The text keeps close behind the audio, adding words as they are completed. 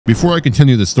Before I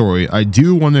continue the story, I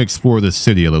do want to explore the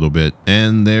city a little bit,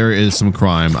 and there is some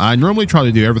crime. I normally try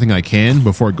to do everything I can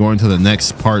before going to the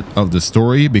next part of the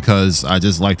story because I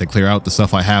just like to clear out the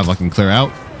stuff I have I can clear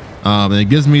out. And it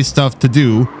gives me stuff to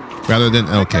do rather than,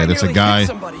 okay, there's a guy.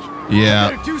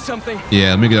 Yeah,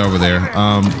 let me get over there.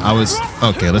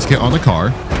 Okay, let's get on the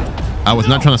car. I was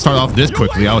not trying to start off this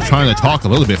quickly. I was trying to talk a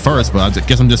little bit first, but I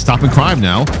guess I'm just stopping crime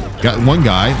now. Got one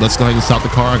guy. Let's go ahead and stop the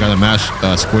car. I got to mash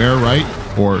square, right?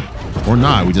 Or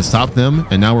not. We just stopped them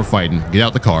and now we're fighting. Get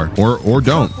out the car or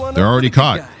don't. They're already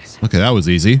caught. Okay, that was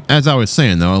easy. As I was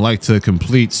saying though, I like to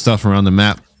complete stuff around the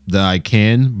map that I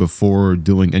can before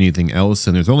doing anything else,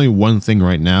 and there's only one thing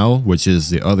right now, which is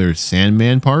the other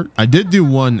Sandman part. I did do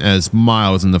one as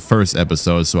Miles in the first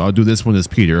episode, so I'll do this one as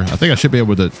Peter. I think I should be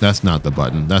able to. That's not the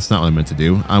button. That's not what I meant to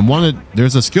do.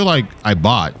 There's a skill I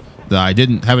bought that I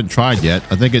haven't tried yet.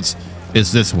 I think it's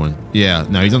this one. Yeah,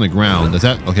 now he's on the ground. Does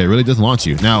that, okay, it really doesn't launch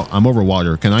you. Now I'm over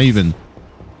water. Can I even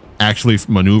actually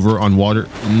maneuver on water?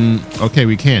 Okay,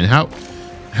 we can.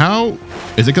 How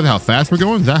is it because of how fast we're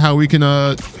going? Is that how we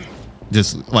can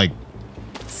just like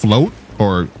float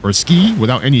or ski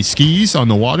without any skis on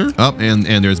the water? And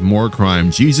there's more crime.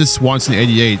 Jesus Swanson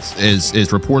 88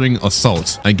 is reporting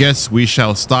assaults. I guess we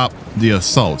shall stop the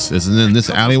assaults. Is it in this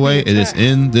alleyway? It is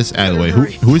in this alleyway.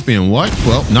 Who's being what?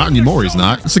 Well, not anymore. He's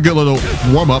not. It's a good little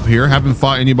warm up here. Haven't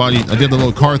fought anybody. I did the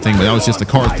little car thing, but that was just a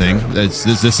car thing. This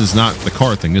is not the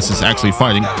car thing. This is actually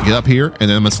fighting. Get up here, and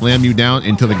then I'm gonna slam you down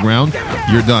into the ground.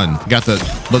 You're done. Got the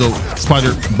little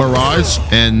spider barrage,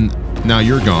 and now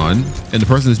you're gone. And the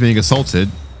person who's being assaulted,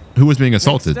 who was being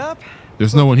assaulted?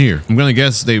 There's no one here. I'm gonna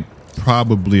guess they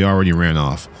probably already ran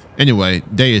off. Anyway,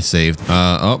 day is saved.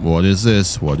 What is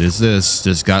this? What is this?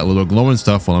 Just got a little glowing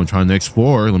stuff while I'm trying to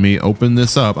explore. Let me open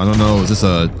this up. I don't know. Is this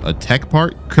a tech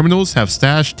part? Criminals have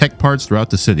stashed tech parts throughout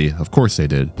the city. Of course they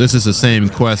did. This is the same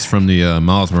quest from the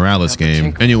Miles Morales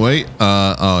game. Anyway,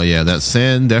 oh yeah, that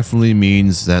sand definitely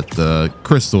means that the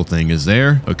crystal thing is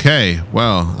there. Okay,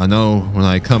 well, I know when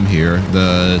I come here,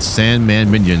 the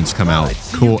Sandman minions come out.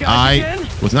 Cool. I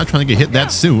was not trying to get hit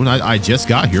that soon. I just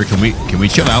got here. Can we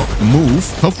chill out? Move.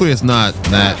 Hopefully it's not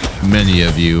that many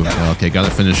of you. Okay, got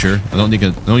a finisher. I don't need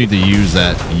to use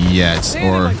that yet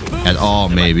or at all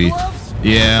maybe.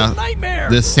 Yeah,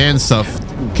 this sand stuff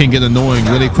can get annoying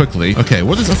really quickly. Okay,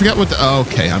 what is, I forgot what the,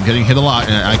 okay, I'm getting hit a lot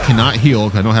and I cannot heal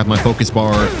because I don't have my focus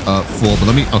bar full, but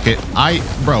let me, okay,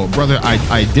 brother,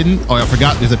 I didn't, oh, I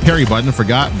forgot there's a parry button, I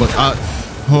forgot, but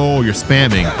oh, you're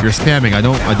spamming. I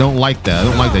don't like that. I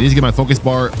don't like that. I need to get my focus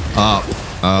bar up.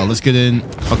 Let's get in.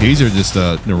 Okay, these are just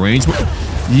the range.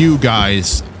 You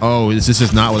guys. Oh, this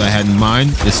is not what I had in mind.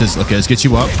 This is okay. Let's get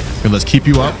you up and let's keep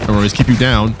you up, or let's keep you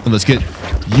down and let's get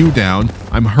you down.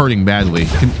 I'm hurting badly.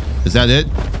 Is that it?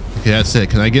 Okay, that's it.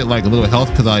 Can I get like a little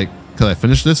health? Could I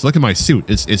finish this? Look at my suit.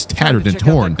 It's tattered and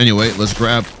torn. Anyway, let's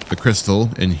grab the crystal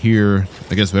and here,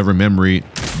 I guess whatever memory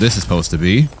this is supposed to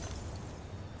be.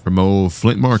 From old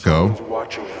Flint Marco.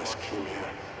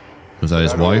 Was that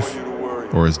his wife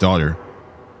or his daughter?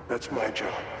 That's my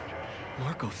job.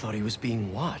 Marco thought he was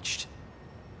being watched.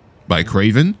 By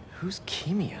Craven? Who's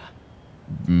Kimia?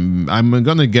 I'm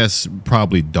gonna guess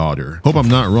probably daughter. Hope I'm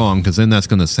not wrong, because then that's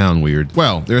gonna sound weird.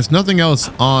 Well, there's nothing else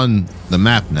on the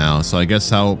map now, so I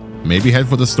guess I'll maybe head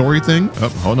for the story thing. Oh,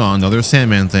 hold on, another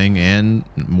Sandman thing and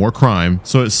more crime.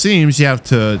 So it seems you have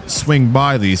to swing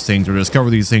by these things or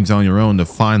discover these things on your own to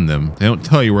find them. They don't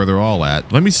tell you where they're all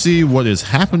at. Let me see what is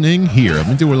happening here. Let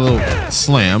me do a little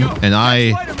slam, and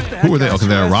who are they? Okay,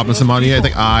 they're robbing somebody. I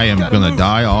think I am gonna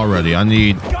die already. I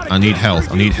need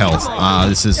health. I need health.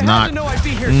 This is not.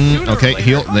 Okay,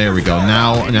 heal. There we go.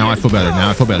 Now I feel better. Now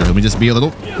I feel better. Let me just be a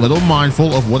little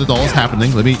mindful of what it all is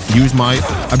happening. Let me use my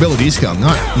abilities. I'm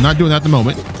not doing that at the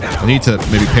moment. I need to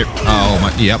maybe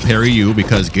parry you,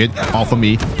 because get off of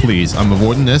me, please. I'm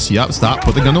avoiding this. Yep, stop.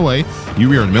 Put the gun away.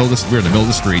 We're in the middle of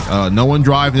the street. No one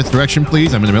drive in this direction,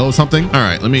 please. I'm in the middle of something. All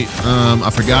right, let me.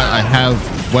 I forgot I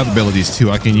have web abilities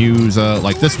too. I can use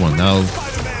like this one. Now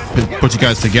put you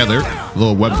guys together. A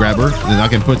little web grabber. And then I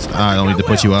can put. I don't need to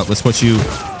put you up. Let's put you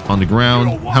on the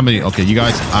ground. How many? Okay, you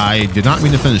guys. I did not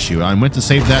mean to finish you. I meant to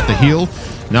save that to heal.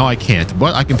 Now I can't,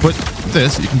 but I can put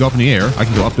this. You can go up in the air. I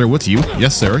can go up there with you.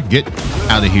 Yes, sir. Get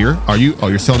out of here. Are you? Oh,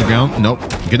 you're still on the ground? Nope.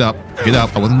 Get up. Get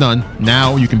up. I wasn't done.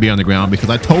 Now you can be on the ground because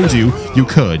I told you you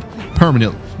could.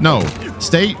 Permanent. No.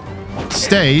 Stay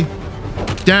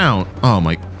down. Oh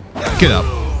my. Get up.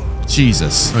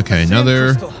 Jesus. Okay,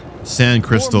 another sand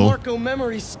crystal. Marco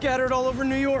memories scattered all over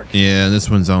New York. Yeah, this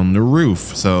one's on the roof.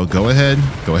 So go ahead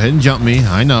and jump me.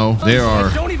 I know there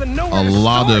are a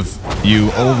lot of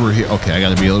you over here. Okay, I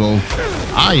gotta be a little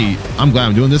I'm glad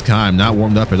I'm doing this. I'm not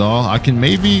warmed up at all. I can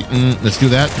maybe let's do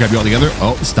that. Grab you all together.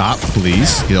 Oh, stop,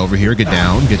 please. Get over here. Get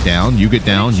down. Get down. You get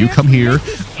down. You come here.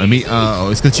 Let me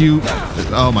let's get you.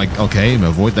 Oh my, okay,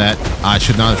 avoid that. I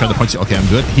should not have tried to punch you. Okay, I'm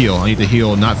good. Heal. I need to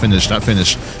heal. Not finish. Not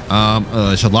finish.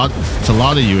 It's a lot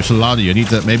of you. I need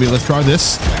to maybe let's try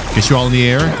this. Get you all in the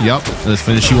air. Yep. Let's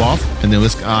finish you off. And then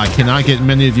let's I cannot get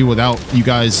many of you without you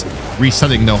guys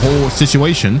resetting the whole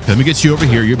situation. Let me get you over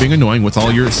here. You're being annoying with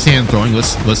all your sand throwing.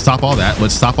 Let's stop all that.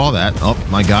 Let's stop all that. Oh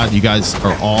my god, you guys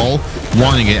are all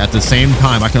wanting it at the same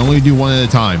time. I can only do one at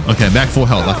a time. Okay, I'm back full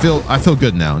health. I feel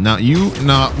good now. Now you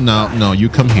no, you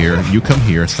come here. You come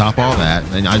here. Stop all that.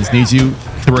 And I just need you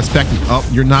to respect me. Oh,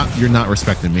 you're not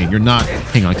respecting me. You're not.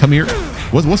 Hang on, come here.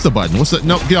 What's the button? What's the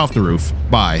no, get off the roof.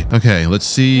 Bye. Okay, let's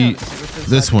see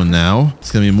this one now.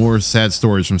 It's gonna be more sad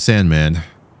stories from Sandman.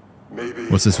 Maybe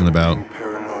what's this one about? I'm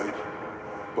paranoid,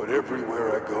 but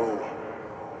everywhere I go,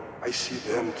 I see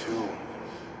them too.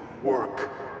 Work,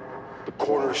 the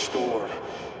corner store,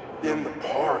 in the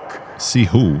park. See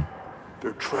who?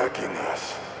 They're tracking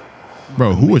us.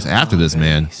 Bro, who is after this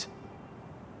man?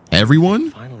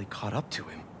 Everyone? Finally caught up to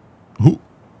him.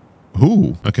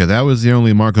 Who? Okay, that was the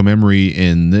only Marco memory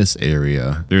in this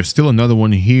area. There's still another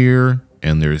one here.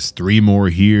 And there's 3 more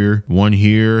here, 1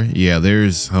 here. Yeah,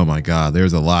 there's, oh my god,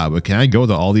 there's a lot. But can I go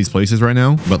to all these places right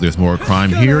now? But there's more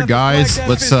crime here, guys.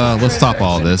 Let's stop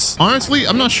all this. Honestly,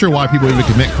 I'm not sure why people even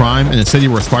commit crime in a city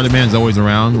where Spider-Man is always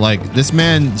around. Like, this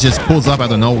man just pulls up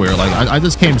out of nowhere. Like, I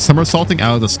just came somersaulting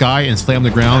out of the sky and slammed the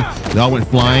ground. They all went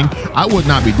flying. I would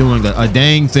not be doing a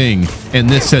dang thing in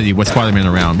this city with Spider-Man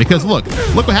around. Because look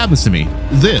what happens to me.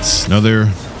 This,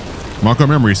 another Marco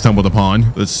memory stumbled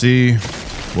upon. Let's see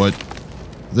what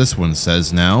this one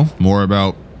says now. More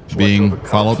about being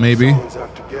followed, maybe.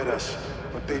 Out to get us,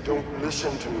 but they don't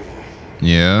listen to me.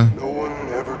 Yeah. No one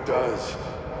ever does.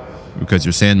 Because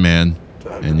you're Sandman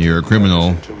and you're a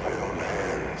criminal. To my own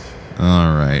hands.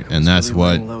 All right, and that's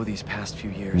what Low these past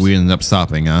few years. we ended up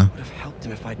stopping, huh? Would have helped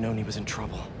him if I'd known he was in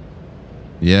trouble.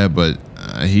 Yeah, but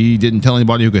he didn't tell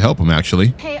anybody who could help him,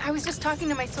 actually. Hey, I was just talking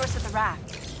to my source at the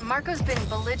raft. Marco's been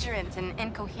belligerent and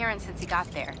incoherent since he got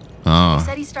there. Oh. He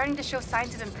said he's starting to show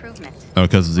signs of improvement. Oh,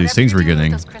 because of these Whatever things you're we're doing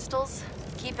getting. with those crystals,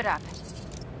 keep it up.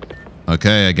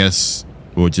 Okay, I guess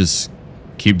we'll just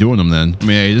keep doing them then. I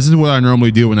mean, hey, this is what I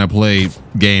normally do when I play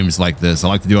games like this. I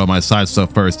like to do all my side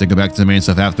stuff first, then go back to the main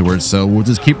stuff afterwards. So we'll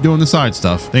just keep doing the side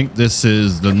stuff. I think this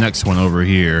is the next one over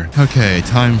here. Okay,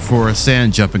 time for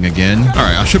sand jumping again. All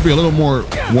right, I should be a little more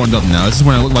warmed up now. This is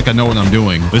when I look like I know what I'm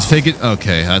doing. Let's take it.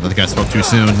 Okay, I think I spoke too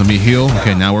soon. Let me heal.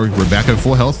 Okay, now we're back at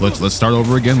full health. Let's start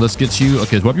over again. Let's get you.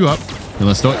 Okay, let's whip you up. And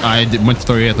let's throw. Went to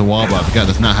throw you at the wall, but I forgot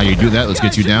that's not how you do that. Let's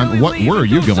get you down. Where are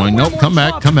you going? Nope, come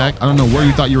back. I don't know where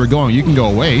you thought you were going. You can go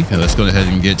away. Okay, let's go ahead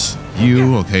and get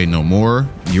you. Okay, no more.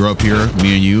 You're up here.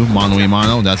 Me and you, mano a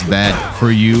mano. That's bad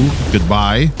for you.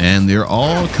 Goodbye. And they're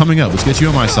all coming up. Let's get you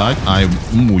on my side.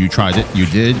 You tried it. You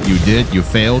did. You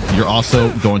failed. You're also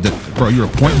going to, bro, you're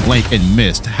point blank and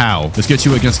missed. How? Let's get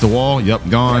you against the wall. Yep,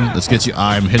 gone. Let's get you.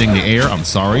 I'm hitting the air. I'm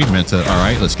sorry. Meant to. All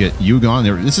right, let's get you gone.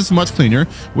 There. This is much cleaner.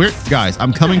 Guys,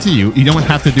 I'm coming to you. You don't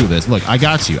have to do this. Look, I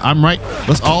got you. I'm right.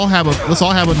 Let's all have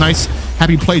a nice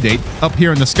happy play date up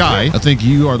here in the sky. I think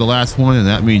you are the last one, and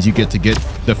that means you get to get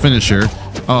the finisher.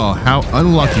 Oh, how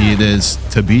unlucky it is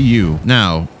to be you.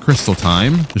 Now, crystal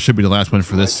time. This should be the last one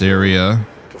for this area.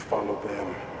 To follow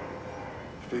them.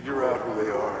 Figure out who they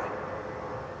are.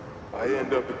 I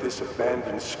end up at this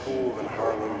abandoned school in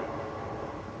Harlem.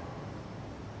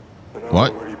 And I'm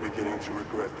What? already beginning to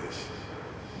regret this.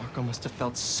 Marco must have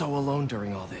felt so alone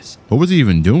during all this. What was he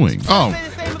even doing? Oh,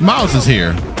 Miles is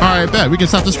here. All right, bet we can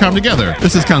stop this crime together.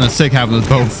 This is kind of sick having us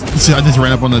both. See, I just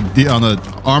ran up on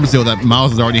the arms deal that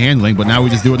Miles is already handling, but now we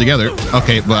just do it together.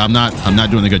 Okay, but I'm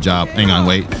not doing a good job. Hang on,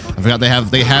 wait. I forgot they have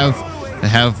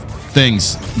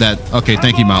things that. Okay,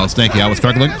 thank you, Miles. Thank you. I was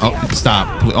struggling. Oh,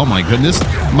 stop. Oh my goodness.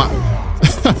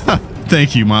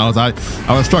 Thank you, Miles. I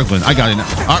was struggling. I got it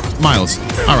now. All right, Miles.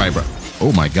 All right, bro.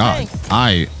 Oh my god.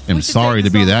 I am sorry to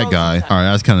be that guy. All right,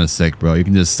 that's kind of sick, bro. You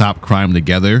can just stop crime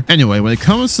together. Anyway, when it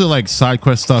comes to like side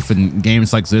quest stuff and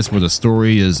games like this where the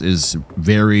story is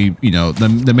very, you know,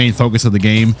 the main focus of the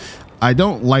game, I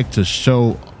don't like to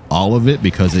show all of it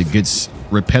because it gets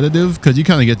repetitive, because you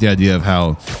kind of get the idea of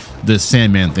how this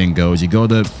Sandman thing goes. You go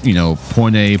to, you know,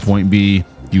 point A, point B,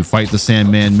 you fight the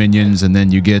Sandman minions, and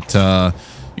then you get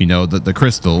you know, the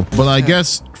crystal. But I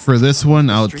guess for this one,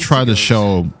 I'll try to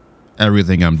show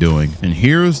everything I'm doing. And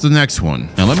here's the next one.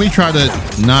 Now let me try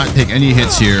to not take any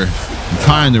hits here. I'm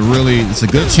trying to really, it's a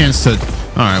good chance to, all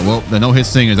right, well, the no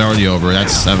hits thing is already over. I'm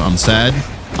sad.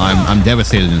 I'm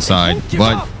devastated inside,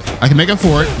 but I can make up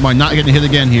for it by not getting hit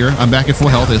again here. I'm back at full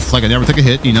health. It's like I never took a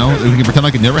hit, you know. We can pretend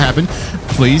like it never happened.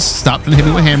 Please stop trying to hit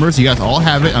me with hammers. You guys all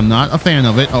have it. I'm not a fan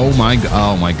of it. Oh my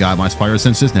god, my spider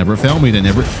senses never fail me. They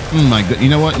never. My god, you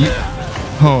know what?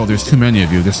 Oh, there's too many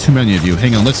of you. There's too many of you.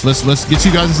 Hang on. Let's get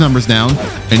you guys' numbers down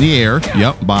in the air.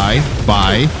 Yep. Bye.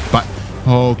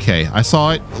 Okay, I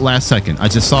saw it last second. I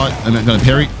just saw it. I'm gonna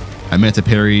parry. I meant to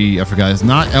parry. I forgot. It's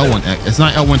not L1. It's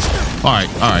not L1. All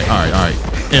right.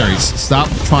 Aries, stop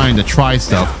trying to try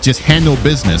stuff. Just handle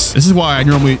business. This is why I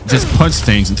normally just punch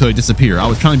things until they disappear. I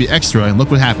was trying to be extra, and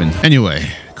look what happened. Anyway,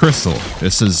 Crystal.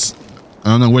 This is, I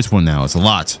don't know which one now. It's a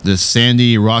lot. This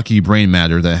sandy, rocky brain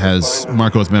matter that has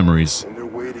Marco's memories. And they're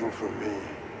waiting for me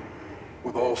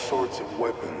with all sorts of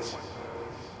weapons.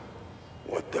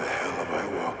 What the hell have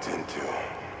I walked into?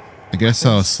 I guess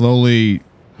I'll slowly,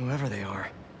 Whoever they are,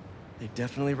 they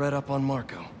definitely read up on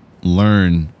Marco.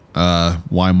 learn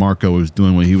why Marco was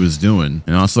doing what he was doing,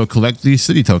 and also collect these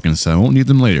city tokens, so I won't need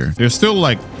them later. There's still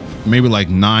like maybe like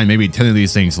 9, maybe 10 of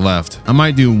these things left. I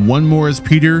might do one more as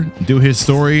Peter, do his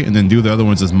story, and then do the other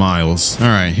ones as Miles. All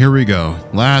right, here we go.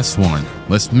 Last one.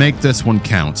 Let's make this one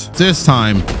count. This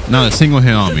time, not a single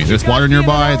hit on me. There's water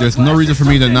nearby. There's no reason for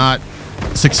me to not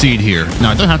succeed here.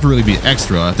 Now, it doesn't have to really be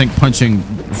extra. I think punching,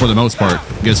 for the most part,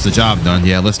 gets the job done.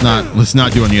 Yeah, let's not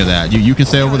do any of that. You can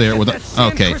stay over there with the,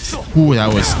 okay. Ooh,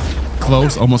 that was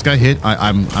close. Almost got hit.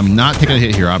 I'm not taking a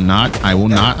hit here. I will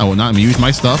not. I'm gonna use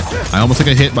my stuff. I almost took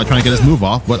a hit by trying to get his move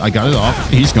off, but I got it off.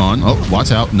 He's gone. Oh,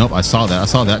 watch out. Nope, I saw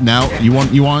that. Now you want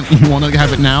to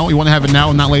have it now? You want to have it now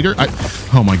and not later?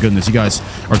 Oh my goodness, you guys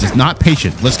are just not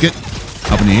patient. Let's get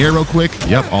up in the air real quick.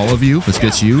 Yep, all of you. Let's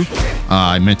get you.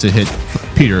 I meant to hit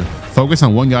Peter. Focus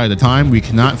on one guy at a time. We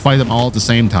cannot fight them all at the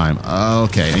same time.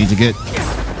 Okay, I need to get.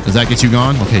 Does that get you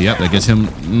gone? Okay, yep, that gets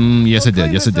him. Yes, it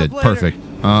did. Yes, it did. Perfect.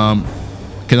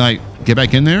 Can I get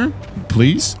back in there,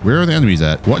 please? Where are the enemies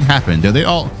at? What happened? Did they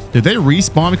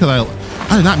respawn? Because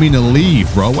I did not mean to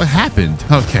leave, bro. What happened?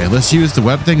 Okay, let's use the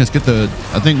web thing. Let's get the.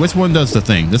 I think which one does the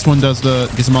thing? This one does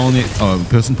the. Gets them all in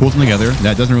the. Pulls them together.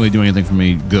 That doesn't really do anything for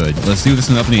me. Good. Let's do this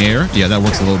one up in the air. Yeah, that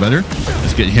works a little better.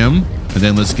 Let's get him, and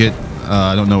then let's get.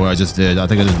 I don't know what I just did. I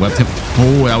think I just webbed him.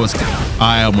 Oh, that was.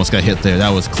 I almost got hit there.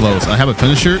 That was close. I have a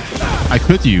finisher I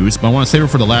could use, but I want to save it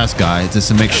for the last guy just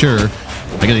to make sure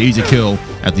I get an easy kill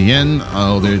at the end.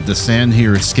 Oh, the sand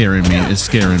here is scaring me. It's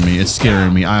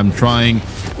scaring me. I'm trying.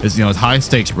 It's, you know, it's high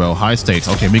stakes, bro. High stakes.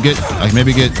 Okay, I can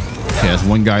maybe get. Okay, there's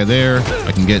one guy there.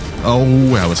 I can get. Oh,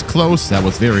 that was close. That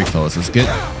was very close. Let's get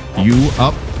you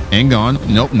up and gone.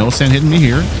 Nope, no sand hitting me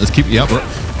here. Let's keep. Yep.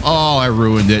 Oh, I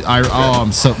ruined it.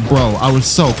 I'm so, bro. I was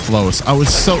so close.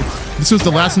 This was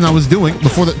the last thing I was doing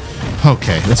before the.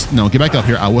 Okay, get back up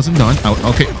here. I wasn't done.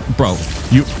 Okay, bro.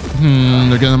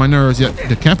 They're getting on my nerves. Yeah,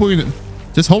 can't believe it.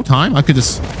 This whole time I could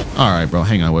just. All right, bro.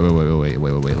 Hang on.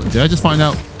 Wait. Did I just find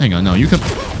out? Hang on. No, you can.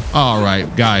 All right,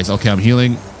 guys. Okay, I'm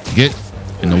healing. Get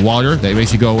in the water. That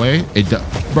makes you go away.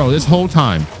 Bro, this whole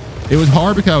time it was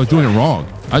hard because I was doing it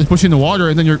wrong. I was pushing the water,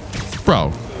 and then bro.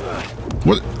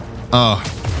 What?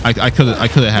 I could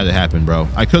have had it happen, bro.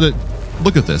 I could have.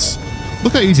 Look at this.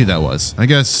 Look how easy that was. I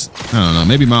guess, I don't know.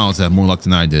 Maybe Miles had more luck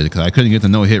than I did because I couldn't get the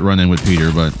no-hit run in with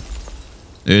Peter, but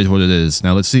it is what it is.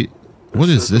 Now let's see. What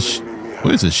is this?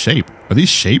 What is this shape? Are these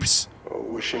shapes? Oh,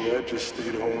 wishing I just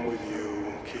stayed home with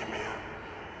you, Kimia.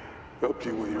 Helped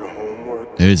you with your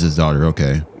homework. It is his daughter.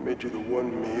 Okay. Made you the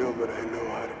one meal that I know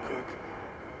how to cook.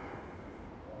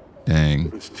 Dang.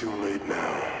 But it's too late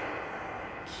now.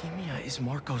 Kimia is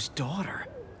Marco's daughter.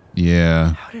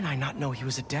 Yeah. How did I not know he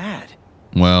was a dad?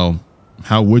 Well,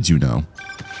 how would you know?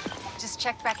 Just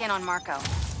checked back in on Marco.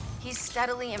 He's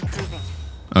steadily improving.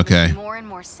 Okay. Making more and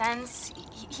more sense.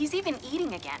 He's even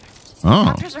eating again. Oh.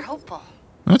 Doctors are hopeful.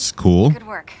 That's cool. Good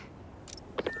work.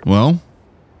 Well,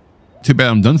 too bad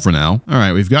I'm done for now. All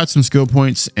right, we've got some skill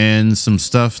points and some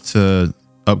stuff to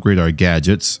upgrade our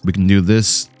gadgets. We can do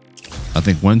this, I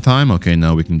think, one time. Okay,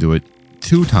 no, we can do it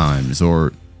 2 times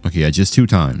or... Okay, yeah, just 2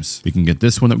 times. We can get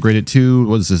this one upgraded too.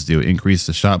 What does this do? Increase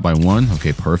the shot by 1.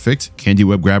 Okay, perfect. Candy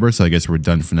web grabber, so I guess we're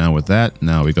done for now with that.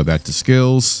 Now we go back to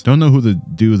skills. Don't know who to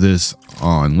do this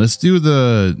on. Let's do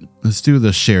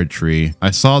the shared tree. I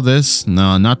saw this.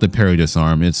 No, not the parry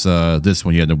disarm. It's this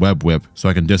one. Yeah, the web whip. So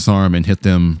I can disarm and hit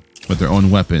them with their own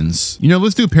weapons. You know,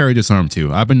 let's do parry disarm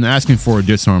too. I've been asking for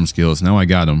disarm skills. Now I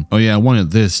got them. Oh yeah, I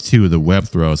wanted this too, the web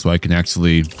throw, so I can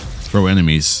actually throw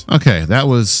enemies. Okay, that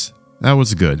was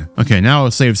good. Okay, now I'll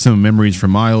save some memories for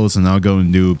Miles and I'll go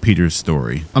and do Peter's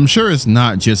story. I'm sure it's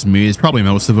not just me, it's probably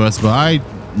most of us, but I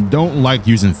don't like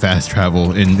using fast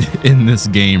travel in this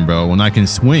game, bro, when I can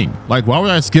swing. Like, why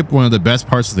would I skip one of the best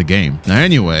parts of the game? Now,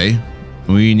 anyway,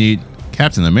 we need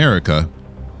Captain America.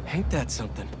 Ain't that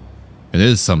something? It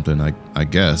is something, I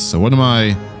guess. So what am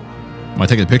I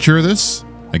taking a picture of this?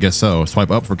 I guess so.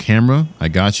 Swipe up for camera. I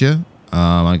got you.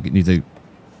 I need to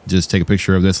just take a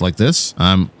picture of this like this.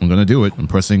 I'm gonna do it. I'm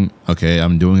pressing. Okay,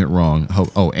 I'm doing it wrong.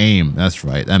 Oh, aim. That's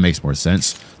right. That makes more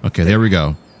sense. Okay, there we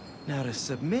go. Now to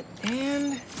submit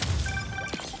and...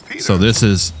 So this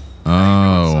is...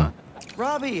 Oh.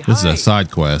 Robbie, This is a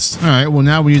side quest. All right, well,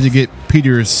 now we need to get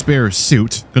Peter's spare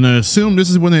suit. Gonna assume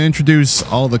this is when they introduce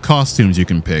all the costumes you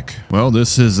can pick. Well,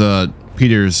 this is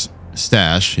Peter's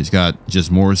stash. He's got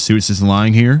just more suits just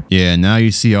lying here. Yeah, now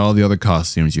you see all the other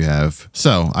costumes you have.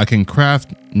 So I can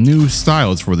craft new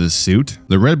styles for this suit.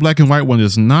 The red, black, and white one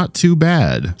is not too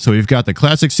bad. So we've got the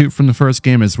classic suit from the first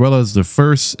game as well as the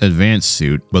first advanced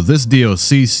suit. But this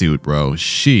DLC suit, bro,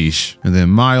 sheesh. And then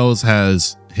Miles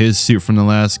has his suit from the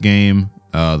last game,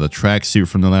 the track suit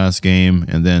from the last game,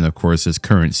 and then of course his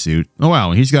current suit. Oh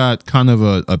wow, he's got kind of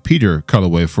a Peter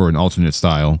colorway for an alternate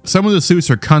style. Some of the suits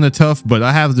are kind of tough, but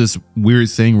I have this weird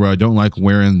thing where I don't like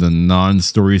wearing the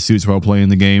non-story suits while playing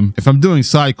the game. If I'm doing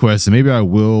side quests, maybe I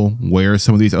will wear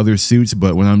some of these other suits,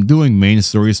 but when I'm doing main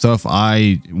story stuff,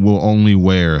 I will only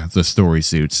wear the story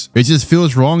suits. It just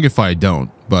feels wrong if I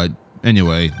don't. But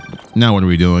anyway, now what are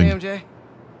we doing? Hey, MJ.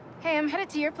 Hey, I'm headed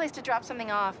to your place to drop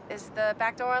something off. Is the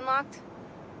back door unlocked?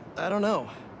 I don't know.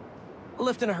 I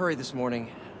left in a hurry this morning.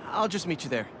 I'll just meet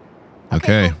you there.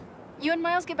 Okay. Cool. You and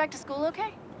Miles get back to school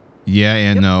okay? Yeah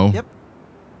and Yep, no. Yep.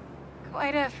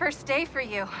 Quite a first day for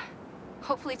you.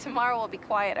 Hopefully tomorrow will be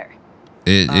quieter.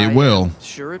 It will.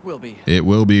 Sure it will be. It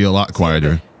will be a lot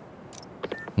quieter.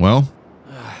 Well,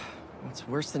 What's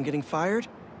worse than getting fired?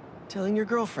 Telling your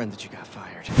girlfriend that you got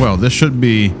fired. well, this should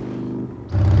be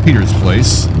Peter's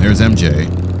place. There's MJ.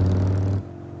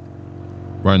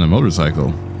 Riding a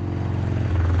motorcycle.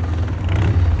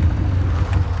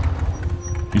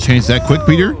 You changed that quick,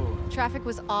 Peter? Traffic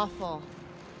was awful.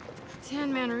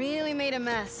 Tan Man really made a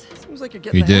mess. Seems like you're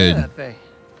getting He the hang did. of that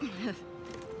thing.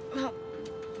 Well,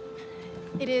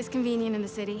 it is convenient in the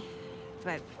city,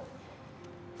 but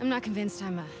I'm not convinced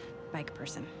I'm a bike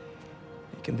person.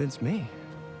 You convinced me.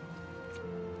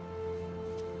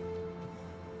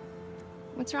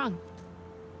 What's wrong?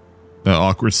 That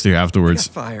awkward stare You afterwards.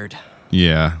 got fired.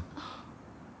 Yeah.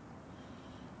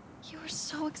 You were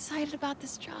so excited about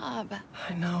this job.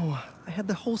 I know. I had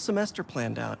the whole semester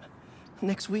planned out.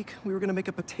 Next week, we were gonna make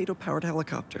a potato-powered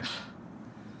helicopter.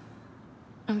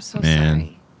 I'm so Man.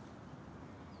 sorry.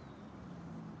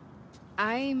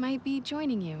 I might be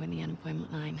joining you in the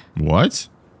unemployment line. What?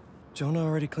 Jonah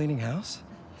already cleaning house?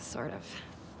 Sort of.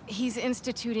 He's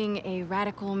instituting a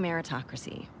radical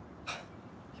meritocracy.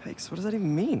 Yikes, what does that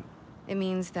even mean? It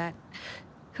means that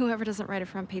whoever doesn't write a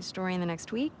front page story in the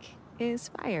next week is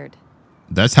fired.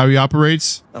 That's how he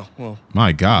operates? Oh, well,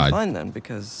 My God. fine then,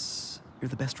 because you're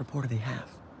the best reporter they have.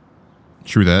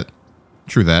 True that.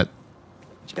 True that.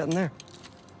 What you got in there?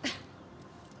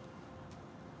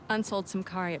 Unsold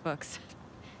Simcaria books.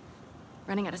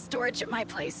 Running out of storage at my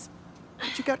place.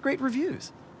 But you got great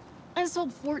reviews. I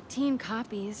sold 14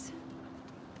 copies.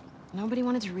 Nobody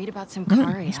wanted to read about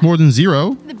Simcaria. It's more than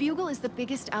zero. The Bugle is the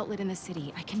biggest outlet in the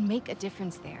city. I can make a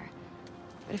difference there.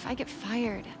 But if I get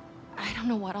fired, I don't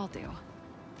know what I'll do.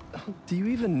 Do you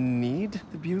even need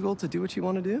the Bugle to do what you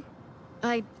want to do?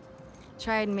 I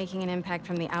tried making an impact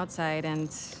from the outside and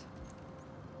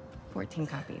 14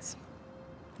 copies.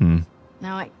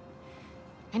 Now I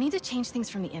need to change things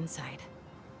from the inside.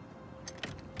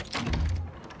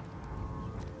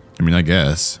 I mean, I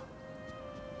guess.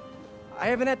 I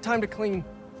haven't had time to clean.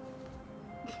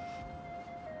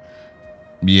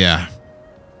 Yeah.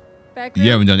 Back You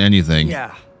haven't done anything.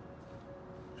 Yeah.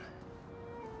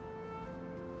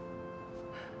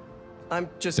 I'm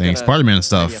just Dang, gonna Spider-Man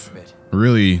tidy up stuff a bit.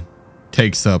 really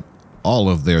takes up all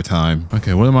of their time.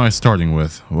 Okay, what am I starting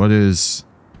with? What is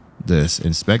this?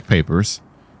 Inspect papers.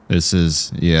 This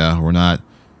is, yeah, we're not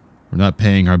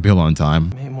paying our bill on time.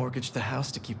 May mortgaged the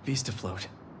house to keep Beast afloat.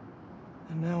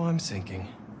 And now I'm sinking.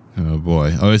 Oh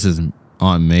boy. Oh, this is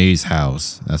Aunt May's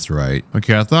house. That's right.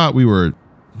 Okay, I thought we were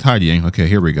tidying. Okay,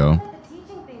 here we go.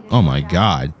 Oh my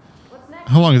God.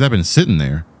 How long has that been sitting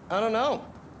there? I don't know.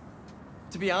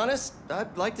 To be honest,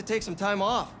 I'd like to take some time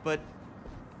off, but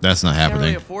That's not can't really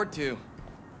happening. afford to.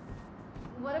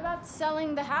 What about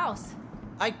selling the house?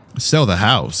 I Sell the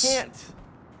house. can't.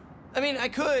 I mean, I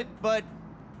could, but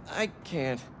I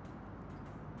can't.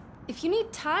 If you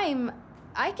need time,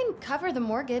 I can cover the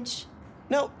mortgage.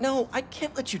 No, I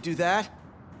can't let you do that.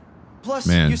 Plus,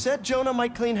 Man. you said Jonah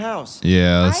might clean house.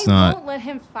 Yeah, that's I not. won't let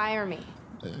him fire me.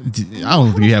 I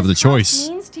don't think you have the choice.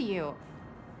 Means to you.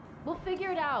 We'll figure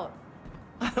it out.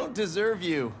 I don't deserve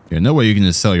you. Yeah, no way you can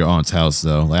just sell your aunt's house,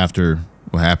 though, after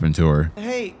what happened to her.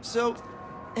 Hey, so,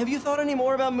 have you thought any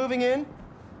more about moving in?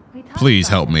 Please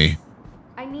help me.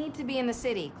 I need to be in the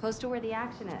city, close to where the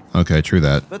action is. Okay, true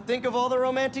that. But think of all the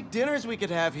romantic dinners we could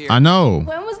have here. I know.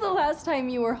 When was the last time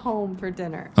you were home for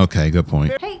dinner? Okay, good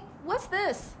point. Hey, what's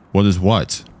this? What is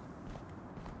what?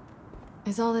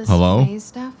 Is all this Hello? May's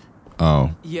stuff?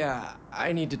 Oh. Yeah,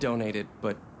 I need to donate it,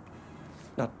 but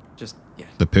not just yet.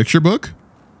 The picture book?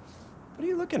 What are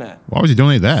you looking at? Why would you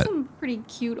donate that? Some pretty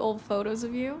cute old photos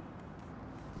of you.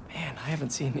 Man, I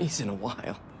haven't seen these in a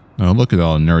while. Oh, look at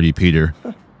all nerdy Peter.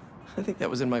 I think that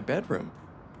was in my bedroom.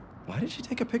 Why did she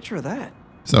take a picture of that?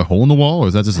 Is that a hole in the wall, or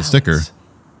is that just a sticker? Balance.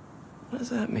 What does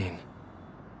that mean?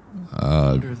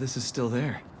 I wonder if this is still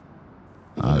there.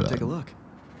 Take a look.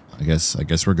 I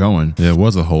guess we're going. There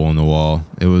was a hole in the wall.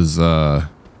 It was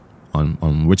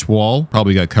on which wall?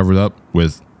 Probably got covered up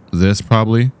with this,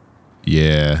 probably.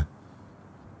 Yeah.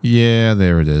 Yeah,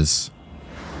 there it is.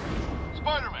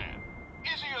 Spider-Man,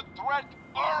 is he a threat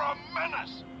or a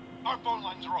menace? Our phone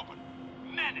lines are open.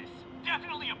 Menace.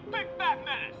 Definitely a big fat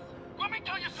menace. Let me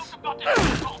tell you something about this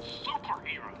so-called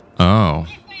superhero. Oh.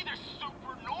 He's neither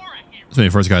super nor a hero. It's when he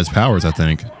first got his powers, I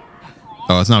think.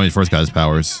 Oh, it's not when he first got his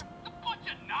powers. A bunch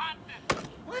of nonsense.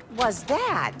 What was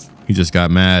that? He just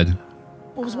got mad.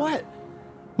 What was what?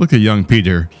 Look at young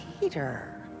Peter. Peter.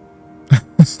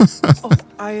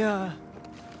 Oh,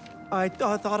 I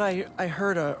thought I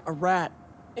heard a rat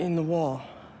in the wall.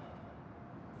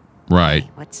 Right. Hey,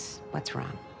 what's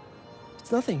wrong?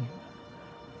 It's nothing.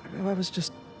 I was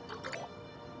just...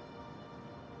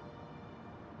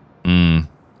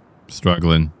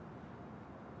 Struggling.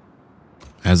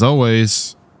 As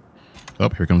always. Oh,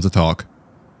 here comes the talk.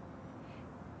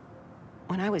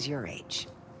 When I was your age,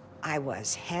 I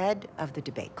was head of the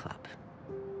debate club,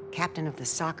 captain of the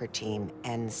soccer team,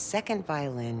 and second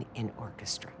violin in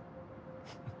orchestra.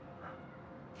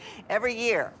 Every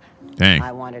year, Dang.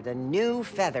 I wanted a new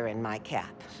feather in my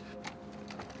cap.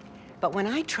 But when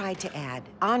I tried to add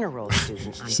honor roll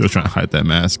student on Still trying to top, hide that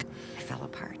mask. I fell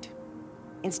apart.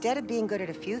 Instead of being good at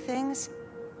a few things,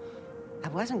 I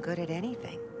wasn't good at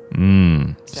anything.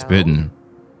 So?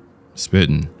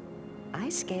 Spitting. I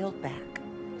scaled back.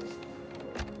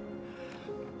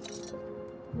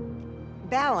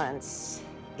 Balance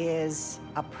is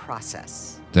a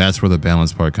process. That's where the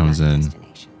balance part comes not a in.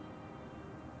 destination.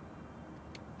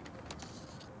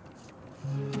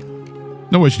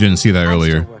 No way she didn't see that I'm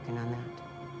earlier. still working on that.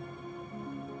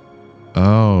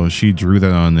 Oh, she drew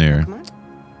that on there. Come on.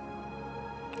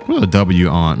 What a W,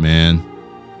 Aunt, man.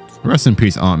 Rest in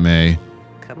peace, Aunt May.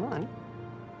 Come on.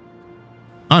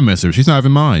 I miss her. She's not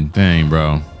even mine. Dang,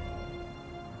 bro.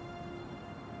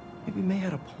 Maybe May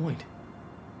had a point.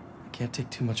 I can't take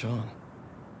too much on.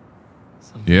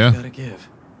 Something's Yeah. gotta give.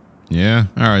 Yeah.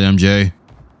 All right, MJ.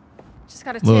 Just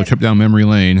got a Little tip. trip down memory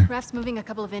lane. Ref's moving a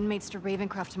couple of inmates to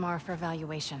Ravencroft tomorrow for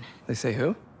evaluation. They say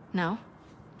who? No,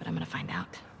 but I'm gonna find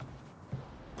out.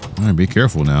 All right, be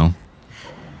careful now.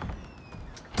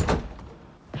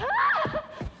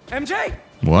 MJ!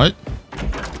 What?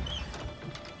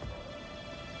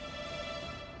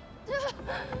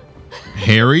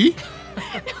 Harry?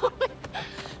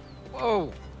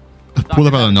 Whoa. Pulled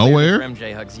up out of nowhere?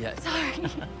 MJ hugs yet. Sorry.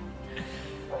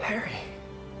 Harry.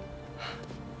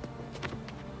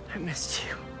 I missed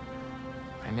you.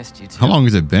 I missed you too. How long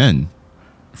has it been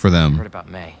for I them? heard about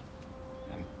May.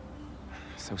 I'm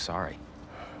so sorry.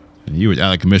 You was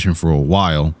out of commission for a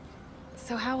while.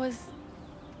 So how was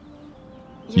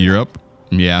Europe?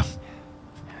 Yeah.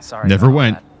 Sorry. Never about all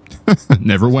went. that.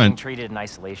 Never I was being went. treated in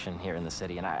isolation here in the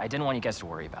city, and I didn't want you guys to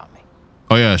worry about me.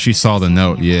 Oh, yeah. She saw the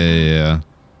note. Yeah.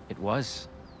 It was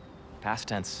past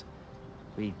tense.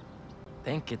 We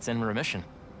think it's in remission.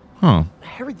 Huh.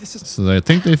 Harry, this is... So I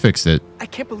think they fixed it. I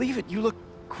can't believe it. You look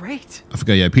great. I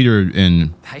forgot. Yeah, Peter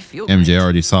and I feel MJ great.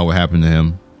 already saw what happened to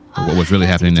him. Or what was really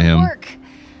happening to him. Work.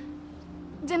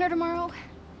 Dinner tomorrow?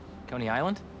 Coney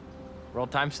Island?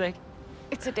 World time's sake?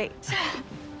 It's a date.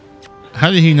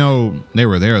 How did he know they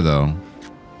were there, though?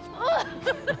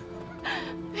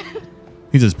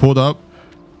 He just pulled up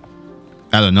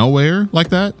out of nowhere like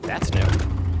that? That's new.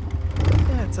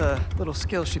 Yeah, it's a little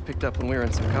skill she picked up when we were in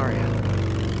Sakaria.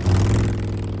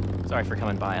 Sorry for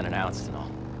coming by unannounced and all.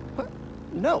 What?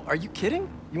 No, are you kidding?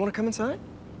 You want to come inside?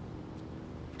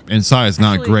 Inside's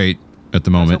not Actually, great at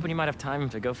the I was moment. hoping you might have time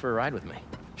to go for a ride with me.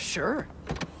 Sure.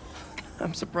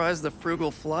 I'm surprised the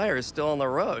frugal flyer is still on the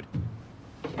road.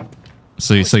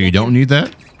 So you don't need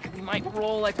that? We might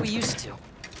roll like we used to.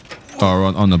 Or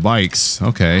on the bikes.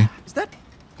 Okay. Is that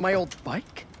my old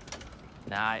bike?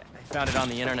 Nah, I found it on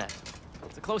the internet.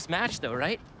 It's a close match though,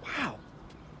 right? Wow.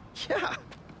 Yeah.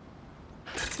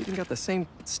 It's even got the same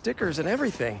stickers and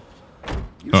everything.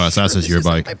 You Oh, that's sure your this isn't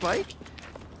bike. my bike?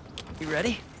 You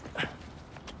ready?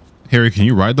 Harry, can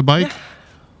you ride the bike? Yeah.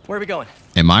 Where are we going?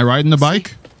 Am I riding the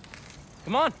bike?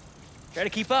 Come on. Try to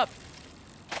keep up.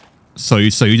 So you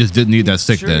just didn't need that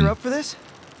stick Sure then? you're up for this?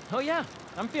 Oh, yeah.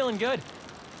 I'm feeling good.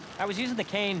 I was using the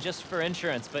cane just for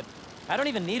insurance, but I don't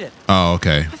even need it. Oh,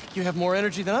 okay. You have more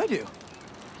energy than I do.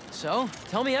 So,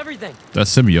 tell me everything. That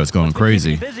symbiote's going What's been keeping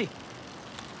crazy. you busy?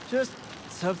 Just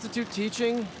substitute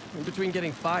teaching in between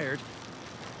getting fired.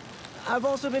 I've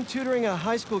also been tutoring a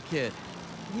high school kid.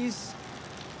 He's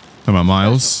Talking about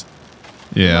Miles?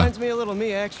 Yeah. reminds me a little of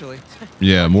me, actually.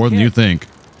 Yeah, more than you think.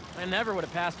 I never would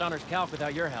have passed honors calc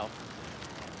without your help.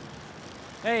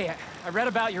 Hey, I read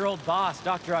about your old boss,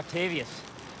 Dr. Octavius.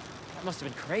 That must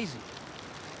have been crazy.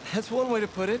 That's one way to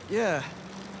put it, yeah.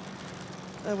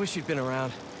 I wish you'd been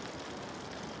around.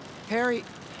 Harry,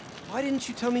 why didn't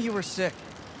you tell me you were sick?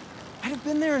 I'd have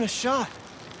been there in a shot.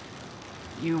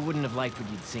 You wouldn't have liked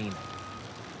what you'd seen.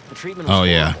 The treatment was Oh,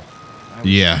 yeah. horrible. I was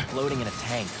Yeah. floating in a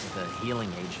tank with a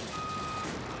healing agent.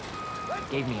 It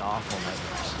gave me awful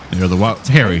nightmares. You're the wild.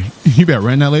 Harry, you better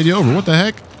ran that lady over. What the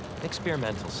heck?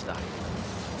 Experimental stuff.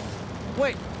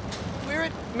 Wait, we're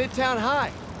at Midtown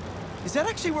High. Is that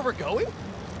actually where we're going?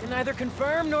 Can neither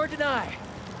confirm nor deny.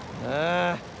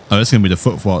 Oh, that's gonna be the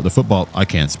football. I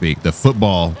can't speak. The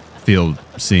football field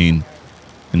scene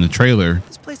in the trailer.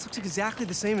 This place looks exactly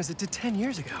the same as it did 10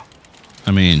 years ago.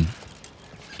 I mean,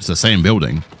 it's the same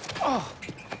building. Oh.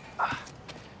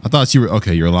 I thought you were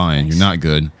okay. You're lying. You're not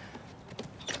good.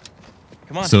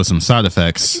 Come on. So some side Why'd you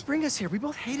effects. bring us here? We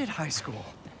both hated high school.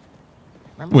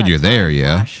 Remember Well, that you're there, time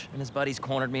yeah. Flash and his buddies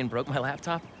cornered me and broke my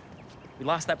laptop? We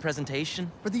lost that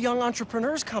presentation, For the Young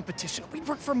Entrepreneurs Competition. We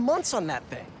worked for months on that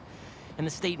thing. and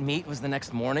the state meet was the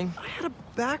next morning, I had a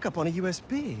backup on a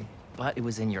USB. but it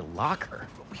was in your locker.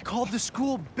 We called the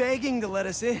school begging to let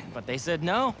us in. But they said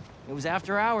no. It was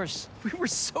after hours. We were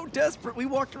so desperate, we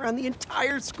walked around the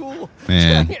entire school,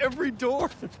 Man. trying every door.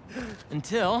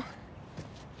 Until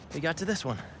we got to this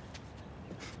one.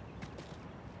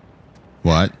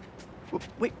 What?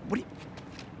 Wait, what do you...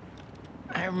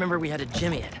 I remember we had to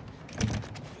jimmy it.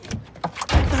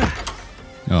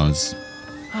 Oh, it's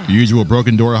the usual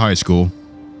broken door of high school.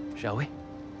 Shall we?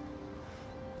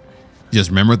 Just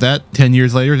remember that 10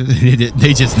 years later,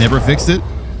 they just never fixed it.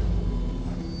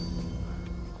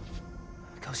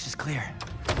 The coast is clear.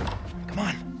 Come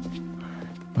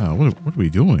on. Wow, what are we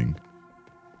doing?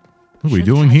 What are we Shouldn't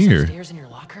doing try some here? stairs in your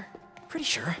locker? Pretty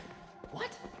sure. What?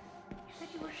 You said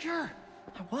you were sure.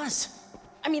 I was.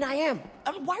 I mean, I am.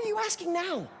 Why are you asking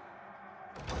now?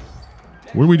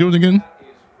 What are we doing again?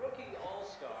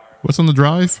 What's on the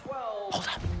drive? Hold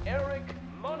up. Eric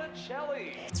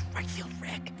Monticelli. It's right field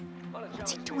Rick.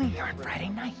 What's he doing here on Friday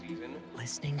night?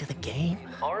 Listening to the game?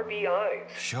 RBI.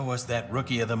 Show us that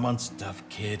Rookie of the Month stuff,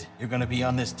 kid. You're gonna be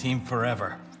on this team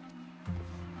forever.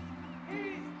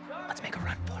 Let's make a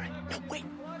run for it. No, wait.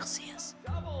 He'll see us.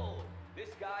 Double. This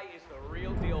guy is the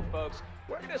real deal, folks.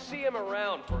 We're gonna see him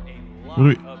around for a lot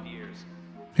What of years.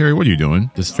 Harry, what are you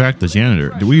doing? Distract the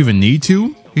janitor. Do we even need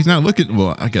to? He's not looking.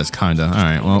 Well, I guess kinda. All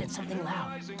right. Well, It's something loud.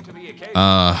 Rising to the occasion.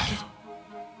 Nah,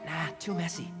 too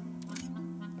messy.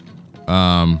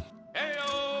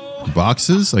 Heyo.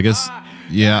 boxes. I guess.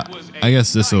 Yeah. I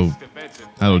guess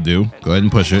that'll do. Go ahead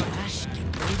and push it.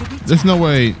 There's no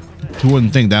way he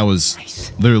wouldn't think that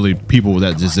was literally people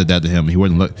that just did that to him. He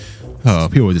wouldn't look. Oh,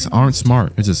 people just aren't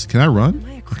smart. It's just, can I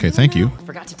run? Okay, thank you.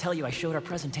 Forgot to tell you, I showed our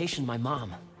presentation to my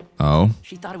mom. Oh,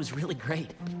 She thought it was really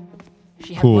great.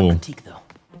 She had Cool. one critique, though.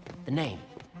 The name.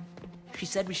 She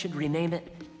said we should rename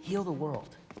it Heal the World.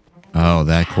 oh,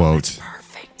 that quote.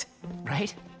 Perfect.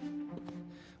 Right?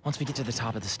 Once we get to the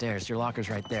top of the stairs, your locker's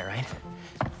right there, right?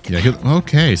 Yeah.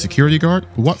 Okay. Security guard.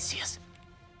 What See us?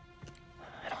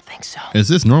 I don't think so. is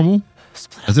this normal?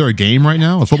 Split Is there a game right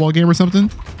now? A football game or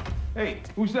something? Hey,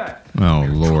 who's that? Oh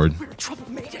Lord. We're in trouble,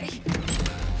 Mayday.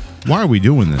 Why are we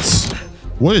doing this?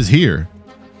 What is here?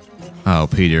 Oh,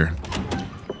 Peter.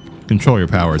 Control your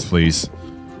powers, please.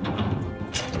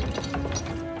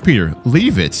 Peter,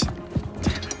 leave it.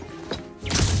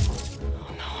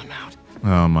 Oh no, I'm out.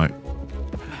 Oh my.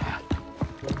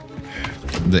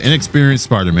 The inexperienced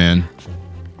Spider-Man.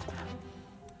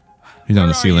 He's on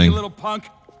the ceiling. little punk.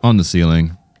 On the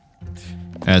ceiling.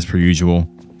 As per usual.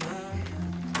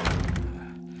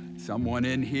 Someone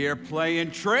in here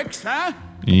playing tricks, huh?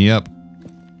 Yep.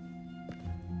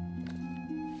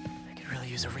 I could really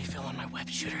use a refill on my web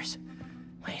shooters.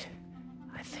 Wait,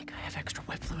 I think I have extra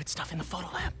web fluid stuff in the photo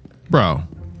lab. Bro.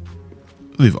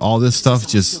 Leave all this stuff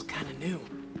Still just... kind of new.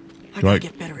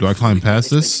 Do I climb past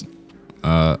this?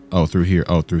 Oh, through here.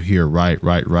 Oh, through here. Right.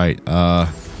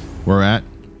 Where at?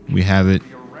 We have it.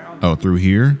 Oh, through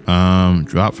here.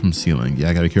 Drop from ceiling. Yeah,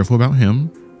 I gotta be careful about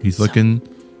him. He's looking.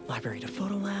 Library to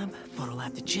photo lab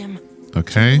to gym.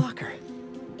 Okay. Gym to locker.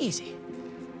 Easy.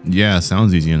 Yeah,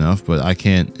 sounds easy enough, but I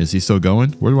can't. Is he still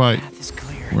going? Where do I? Path is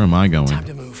clear. Where am I going? Time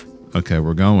to move. Okay,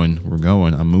 we're going.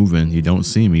 I'm moving. You don't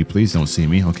see me. Please don't see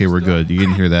me. Okay, we're good. You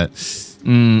didn't hear that.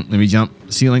 Let me jump.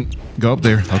 Ceiling. Go up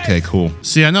there. Okay, cool.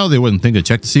 See, I know they wouldn't think to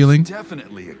check the ceiling,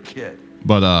 Definitely a kid.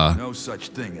 but No such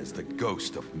thing as the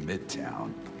ghost of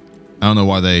Midtown. I don't know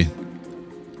why they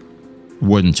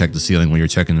wouldn't check the ceiling when you're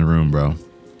checking the room, bro.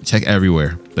 Check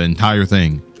everywhere. The entire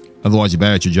thing. Otherwise, you're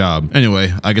bad at your job.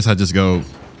 Anyway, I guess I just go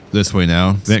this way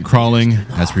now. Vent crawling,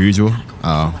 as per usual.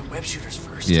 Oh. Web shooters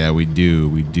first. Yeah, we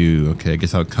do. Okay, I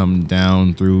guess I'll come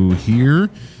down through here.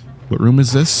 What room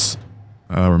is this?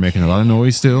 We're making a lot of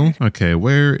noise still. Okay,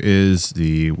 where is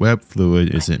the web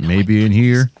fluid? Is it maybe in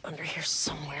here? Under here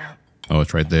somewhere. Oh,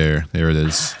 it's right there. There it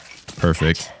is.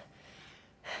 Perfect.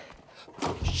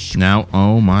 Now,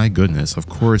 oh my goodness. Of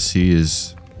course he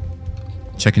is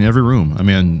checking every room. I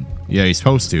mean, yeah, he's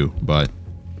supposed to, but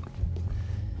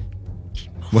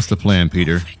what's the plan,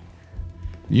 Peter?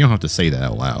 You don't have to say that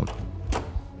out loud.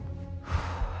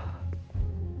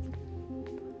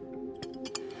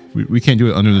 We can't do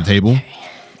it under the table.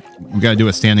 We gotta do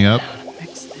it standing up.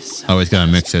 Oh, he's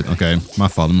gotta mix it. Okay, my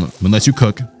fault. I'm gonna let you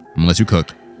cook.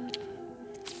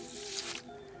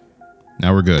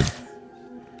 Now we're good.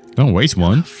 Don't waste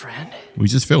one. Friend. We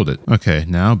just filled it. Okay,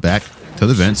 now back to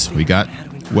the vents. We got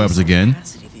webs again.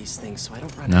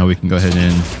 Now we can go ahead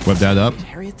and web that up.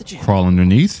 Crawl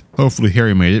underneath. Hopefully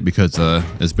Harry made it because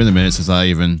it's been a minute since I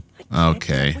even...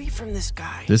 Okay.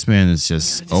 This man is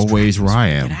just always where I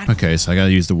am. Okay, so I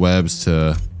gotta use the webs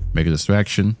to make a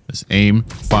distraction. Let's aim,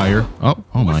 fire. Oh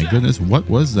my goodness. What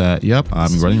was that? Yep,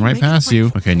 I'm running right past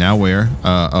you. Okay, now where?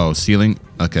 Oh, ceiling.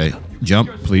 Okay, jump,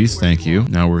 please. Thank you.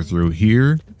 Now we're through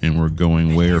here, and we're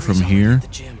going where from here?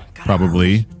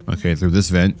 Probably. Okay, through this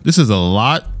vent. This is a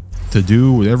lot to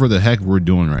do whatever the heck we're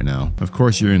doing right now. Of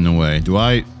course you're in the way. Do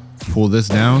I pull this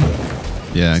down?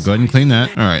 Yeah, go ahead and clean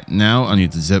that. All right, now I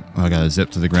need to zip. I gotta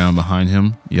zip to the ground behind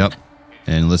him. Yep.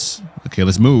 And let's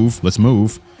move. Let's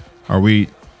move. Are we...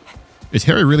 Is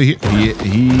Harry really here?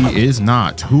 He is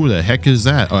not. Who the heck is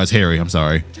that? Oh, it's Harry. I'm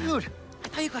sorry. Dude, I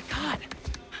thought you got caught.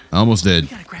 I almost did. You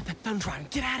gotta grab that thumb drive and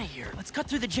get out of here. Let's cut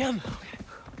through the gym.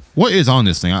 What is on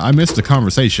this thing? I missed the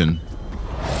conversation.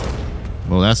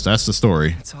 Well, that's the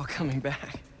story. It's all coming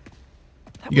back.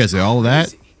 You guys see all of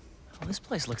that? Well, this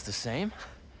place looks the same.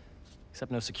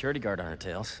 Except no security guard on our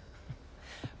tails.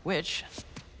 Which...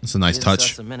 It's a nice touch.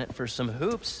 Gives us a minute for some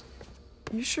hoops.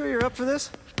 You sure you're up for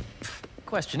this?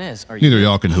 Question is, are you... Neither of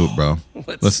y'all can hoop, bro.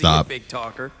 Let's stop. Big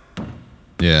talker.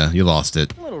 Yeah, you lost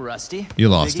it. A little rusty. You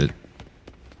lost it.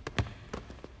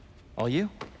 All you?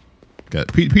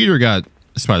 Peter got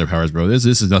spider powers, bro. This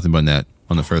is nothing but net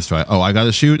on the first try. Oh, I got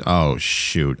to shoot? Oh,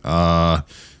 shoot.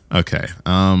 Okay.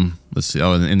 Let's see.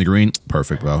 Oh, in the green?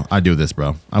 Perfect, bro. I do this,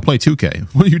 bro. I play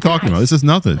 2K. What are you talking about? This is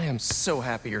nothing. I am so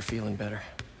happy you're feeling better.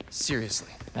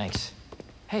 Seriously. Thanks.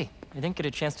 Hey, I didn't get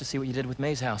a chance to see what you did with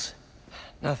May's house.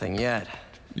 Nothing yet.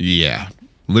 Yeah.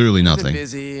 Literally Been nothing.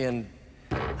 busy and...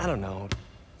 I don't know.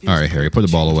 All right, Harry. Put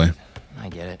the ball away. I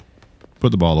get it.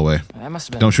 Put the ball away. That must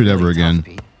have been Don't shoot really ever tough, again.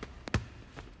 Pete.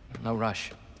 No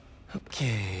rush.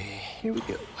 Okay, here we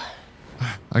go.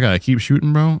 I gotta keep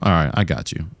shooting, bro. All right, I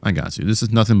got you. This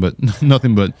is nothing but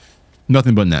nothing but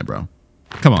net, bro.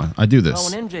 Come on, I do this.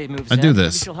 Well, when MJ moves I do in,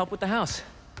 this. maybe she'll help with the house.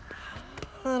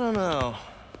 I don't know.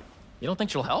 You don't think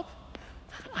she'll help?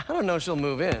 I don't know if she'll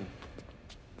move in.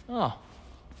 Oh.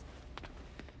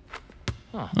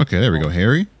 Okay, there we go,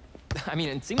 Harry. I mean,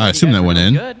 it seems I like assume you guys that were went really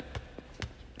in. Good.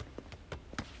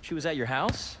 She was at your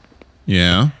house?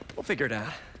 Yeah. We'll figure it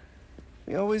out.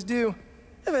 We always do.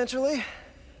 Eventually.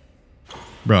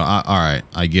 Bro, all right.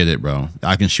 I get it, bro.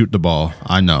 I can shoot the ball.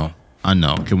 I know.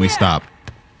 Can we stop?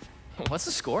 What's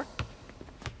the score?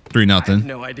 3-0.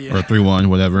 No idea. Or 3-1,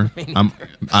 whatever.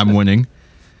 I'm winning.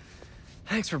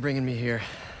 Thanks for bringing me here.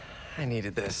 I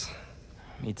needed this.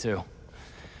 Me too.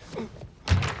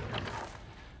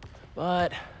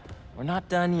 But we're not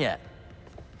done yet.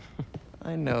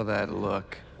 I know that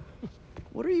look.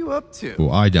 What are you up to?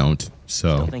 Well, I don't.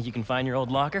 So. Still think you can find your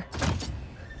old locker?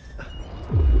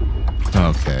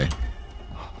 Okay.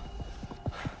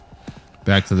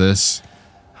 Back to this.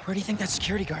 Where do you think that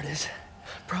security guard is?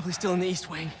 Probably still in the East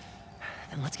Wing.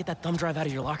 Then let's get that thumb drive out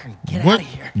of your locker and get What out of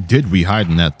here. did we hide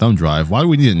in that thumb drive? Why do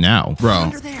we need it now? Bro,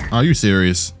 Under there. are you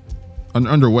serious?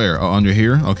 Under where? Oh, under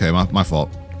here? Okay, my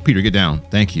fault. Peter, get down.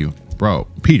 Thank you. Bro,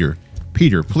 Peter,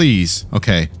 please.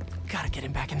 Okay. gotta get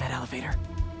him back in that elevator.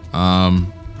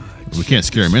 We can't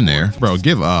scare him in there. Bro,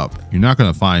 give up. You're not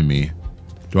gonna find me.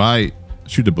 Do I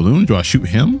shoot the balloon? Do I shoot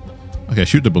him? Okay,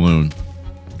 shoot the balloon.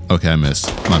 Okay, I missed.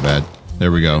 My bad.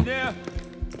 There we go. Yeah.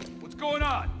 What's going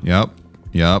on? Yep.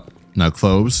 Yep. Now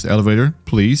close the elevator,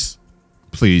 please.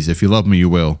 Please, if you love me, you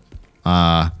will.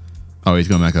 Oh, he's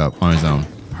going back up on his own.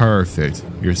 Perfect.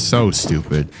 You're so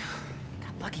stupid.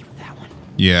 Got lucky with that one.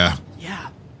 Yeah. Yeah.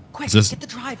 Quick, Is this, get the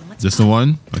drive and let's is this the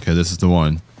one? Okay, this is the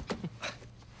one.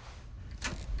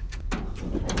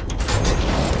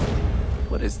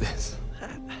 What is this?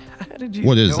 How did you...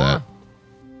 What is Go that?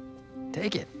 on.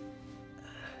 Take it.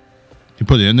 You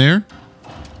put it in there?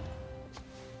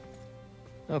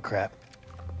 Oh, crap.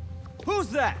 Who's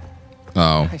that?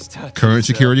 Oh. Nice touch. Current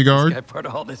security guard? This guy part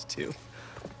of all this, too.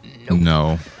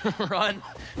 No. Run.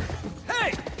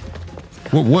 Hey!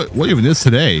 What even is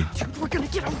today? Dude, we're gonna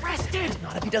get arrested!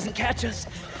 Not if he doesn't catch us.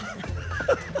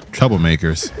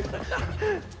 Troublemakers.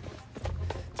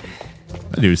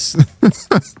 That dude's...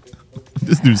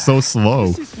 This dude's so slow.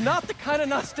 This is not the kind of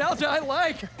nostalgia I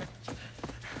like.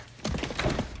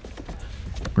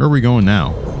 Where are we going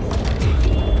now?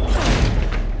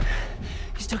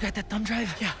 You still got that thumb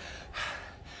drive? Yeah.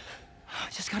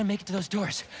 Just gotta make it to those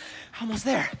doors. Almost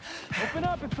there. Open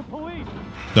up, it's the police.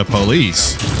 The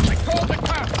police. I called the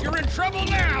cops. You're in trouble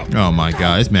now. Oh my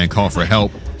god, this man called for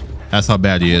help. That's how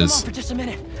bad he Hold is. on for just a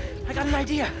minute. I got an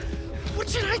idea. What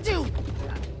should I do?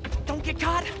 Don't get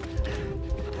caught?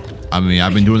 I mean,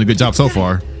 I've been doing a good job so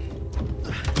far.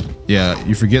 Yeah,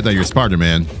 you forget that you're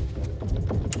Spider-Man.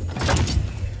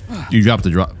 You dropped the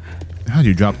drive. How do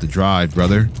you drop the drive,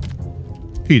 brother?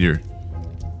 Peter,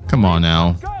 come on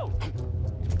now. Go.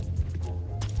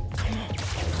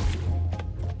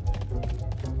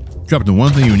 Dropped the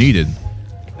one thing you needed.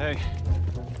 Hey,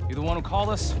 you the one who called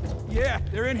us? Yeah,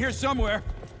 they're in here somewhere.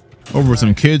 Over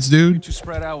some kids, dude. Get you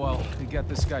spread out well to get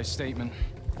this guy's statement.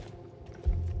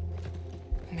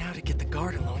 Now to get the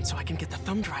guard alone so I can get the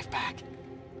thumb drive back.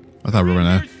 I thought we were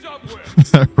gonna.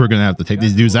 Somewhere. We're gonna have to take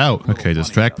these dudes out. Okay,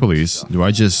 distract police. Do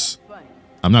I just?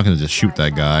 I'm not gonna just shoot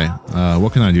that guy.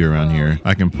 What can I do around here?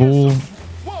 I can pull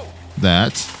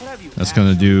that. That's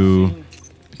gonna do.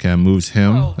 Okay, moves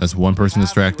him. That's one person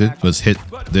distracted. Let's hit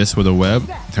this with a web.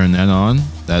 Turn that on.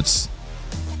 Is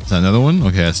that another one?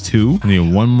 Okay, that's two. I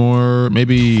need one more.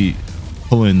 Maybe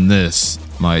pulling this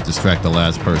might distract the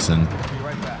last person.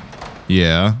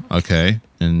 Yeah. Okay.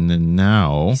 And then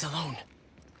now. He's alone.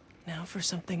 Now for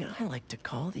something I like to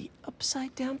call the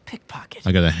upside down pickpocket.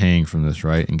 I gotta hang from this,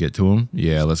 right, and get to him.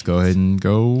 Yeah, let's go ahead and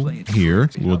go here.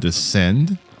 We'll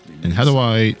descend. And how do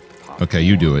I? Okay,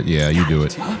 you do it. Yeah, you do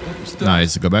it.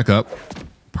 Nice. Go back up.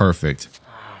 Perfect.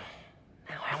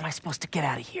 Now how am I supposed to get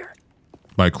out of here?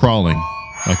 By crawling,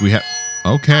 like we have.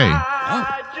 Okay.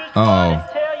 Oh.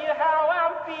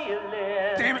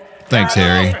 Damn it. Thanks,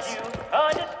 Harry.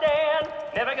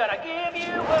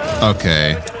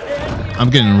 Okay. I'm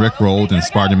getting rickrolled in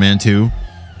Spider-Man 2.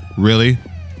 Really?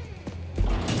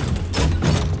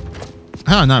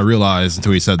 How did I not realize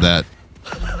until he said that?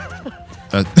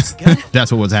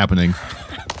 That's what was happening.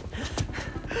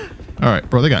 All right,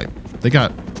 bro. They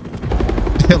got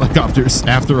helicopters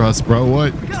after us, bro.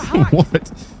 What?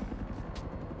 What?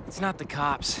 It's not the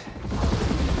cops.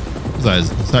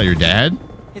 Is that your dad?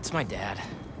 It's my dad.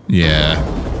 Yeah.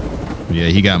 Yeah,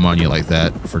 he got money like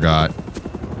that. Forgot.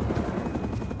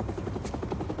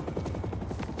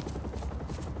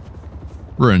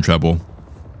 We're in trouble.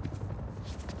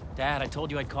 Dad, I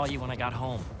told you I'd call you when I got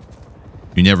home.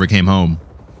 You never came home.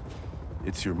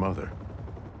 It's your mother.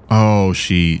 Oh,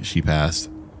 she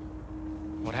passed.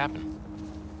 What happened?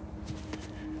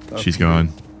 She's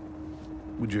gone.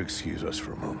 Would you excuse us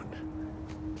for a moment?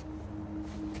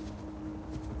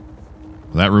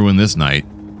 Well, that ruined this night.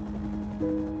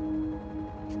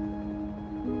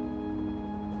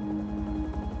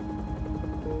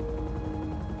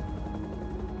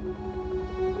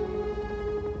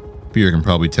 Peter can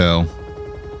probably tell.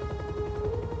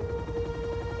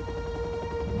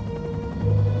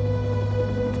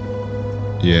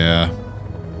 Yeah.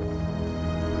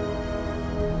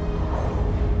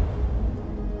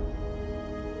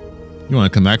 You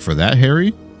want to come back for that, Harry?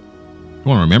 You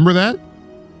want to remember that?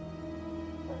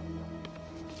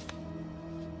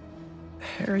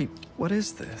 Harry, what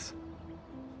is this?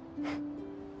 You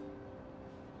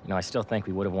know, I still think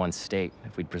we would have won state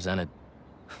if we'd presented.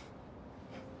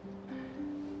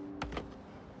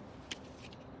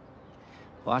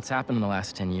 Lots happened in the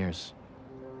last 10 years.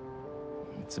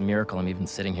 It's a miracle I'm even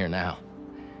sitting here now.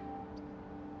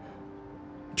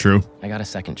 True. I got a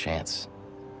second chance.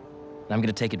 And I'm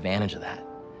gonna take advantage of that.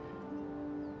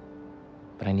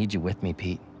 But I need you with me,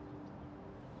 Pete.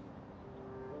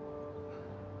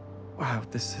 Wow,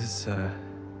 this is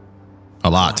A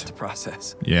lot to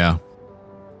process. Yeah.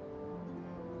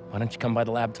 Why don't you come by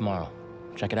the lab tomorrow?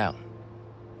 Check it out.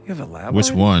 You have a lab? Which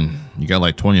already? one? You got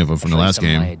like 20 of them from the I'll show you last some of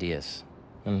game. my ideas,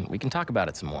 and we can talk about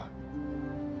it some more.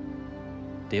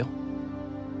 Deal?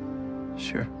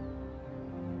 Sure.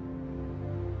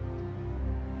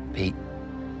 Pete,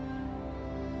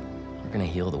 we're gonna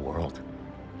heal the world.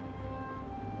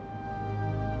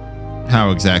 How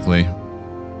exactly?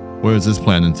 What does this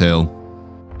plan entail?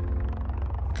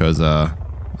 Because,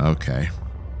 okay.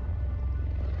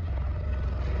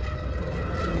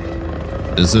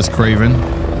 Is this Craven?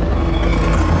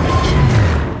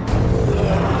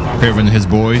 Craven and his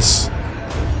boys?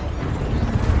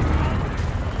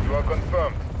 You are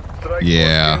confirmed. Strike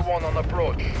Yeah. Force 1 on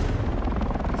approach.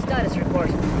 Status report.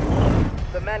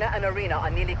 The mana and arena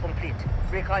are nearly complete.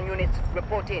 Recon units,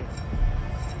 report in.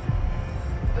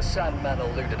 The Sandman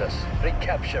eluded us.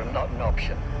 Recapture not an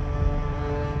option.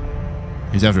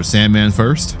 He's after Sandman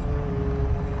first?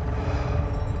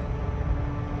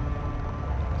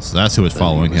 So that's who is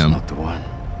following him. Not the one.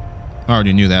 I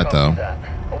already knew that, Copy though. that.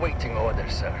 Awaiting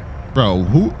orders, sir. Bro,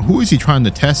 who is he trying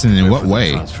to test and in what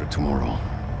way? Transfer tomorrow.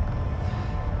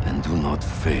 And do not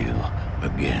fail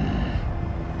again.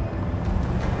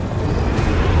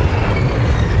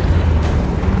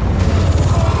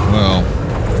 Well,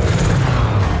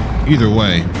 either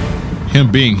way,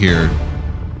 him being here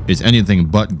is anything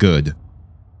but good.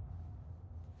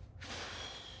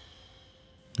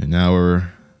 And now we're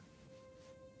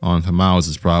on to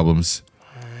Miles' problems.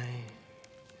 My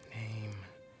name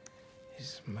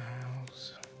is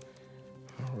Miles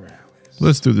Morales.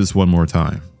 Let's do this one more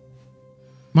time.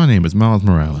 My name is Miles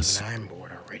Morales. I'm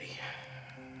bored already.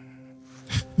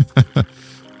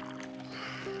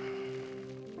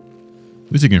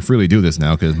 At least you can freely do this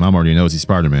now because Mom already knows he's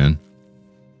Spider-Man.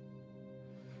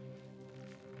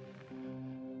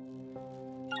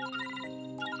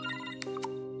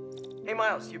 Hey,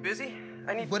 Miles, you busy?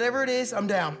 I need Whatever it is, I'm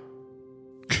down.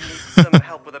 some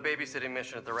help with a babysitting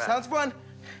mission at the raft. Sounds fun.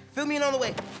 Fill me in on the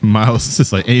way. Miles is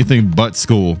just like anything but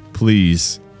school,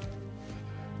 please.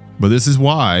 But this is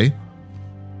why.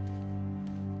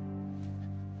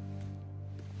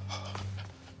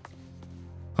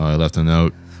 Oh, I left a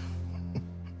note.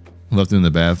 Left it in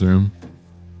the bathroom.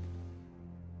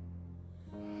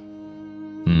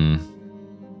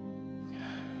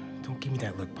 Don't give me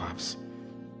that look, Pops.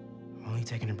 I'm only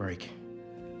taking a break.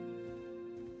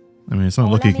 I mean, it's not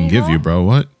a look he can give you, bro.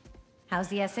 What? How's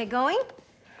the essay going?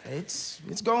 It's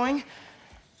going.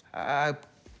 I'm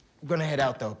gonna head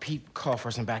out though. Pete called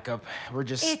for some backup. We're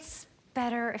just. It's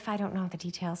better if I don't know the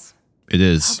details. It I'll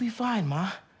is. be fine,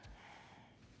 Ma.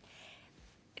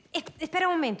 Espera un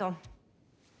momento.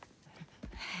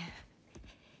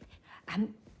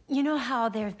 You know how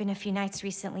there have been a few nights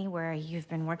recently where you've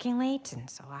been working late, and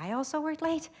so I also worked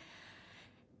late?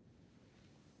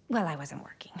 Well, I wasn't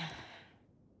working.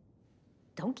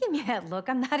 Don't give me that look.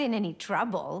 I'm not in any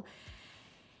trouble.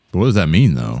 What does that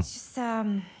mean, though? It's just,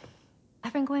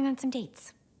 I've been going on some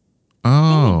dates.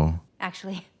 Oh.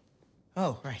 Actually.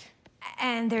 Oh, right.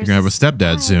 And You're there's gonna have a this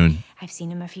stepdad guy. soon. I've seen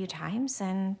him a few times,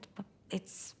 and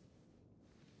it's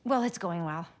going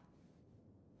well.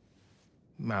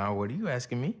 Ma, what are you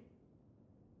asking me?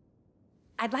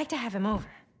 I'd like to have him over.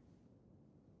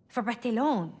 For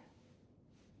Barthelone.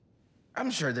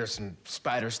 I'm sure there's some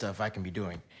spider stuff I can be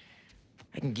doing.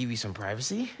 I can give you some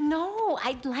privacy. No,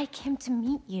 I'd like him to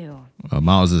meet you.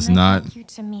 Miles is And I'd not. like you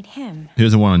to meet him. He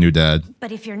doesn't want a new dad.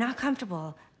 But if you're not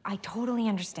comfortable, I totally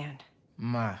understand.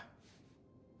 Ma.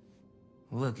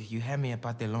 Look, you had me at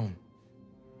Patelón.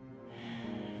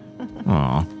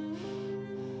 Aw.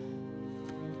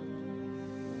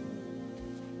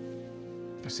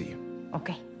 I'll see you.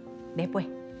 Okay. Después.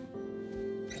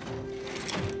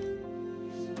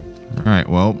 All right,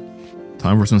 well,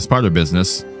 time for some spider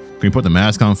business. Can we put the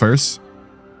mask on first?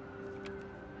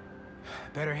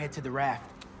 Better head to the raft.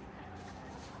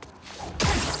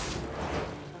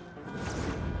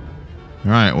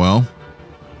 All right, well.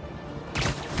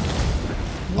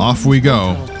 Off we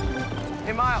go.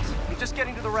 Hey, Miles, I'm just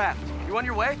getting to the raft. You on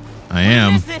your way? I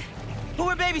am. Who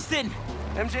are babysitting?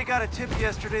 MJ got a tip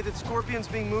yesterday that Scorpion's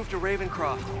being moved to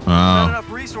Ravencroft. Not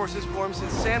enough resources for him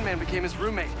since Sandman became his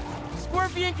roommate.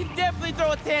 Scorpion can definitely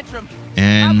throw a tantrum.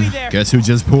 And I'll be there. guess who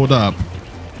just pulled up?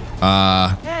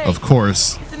 Hey, of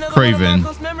course, it's another Craven. one of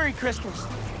Marco's memory crystals.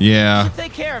 Yeah. Should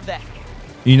take care of that.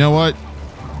 You know what?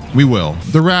 We will.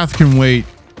 The raft can wait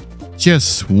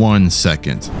just 1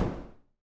 second.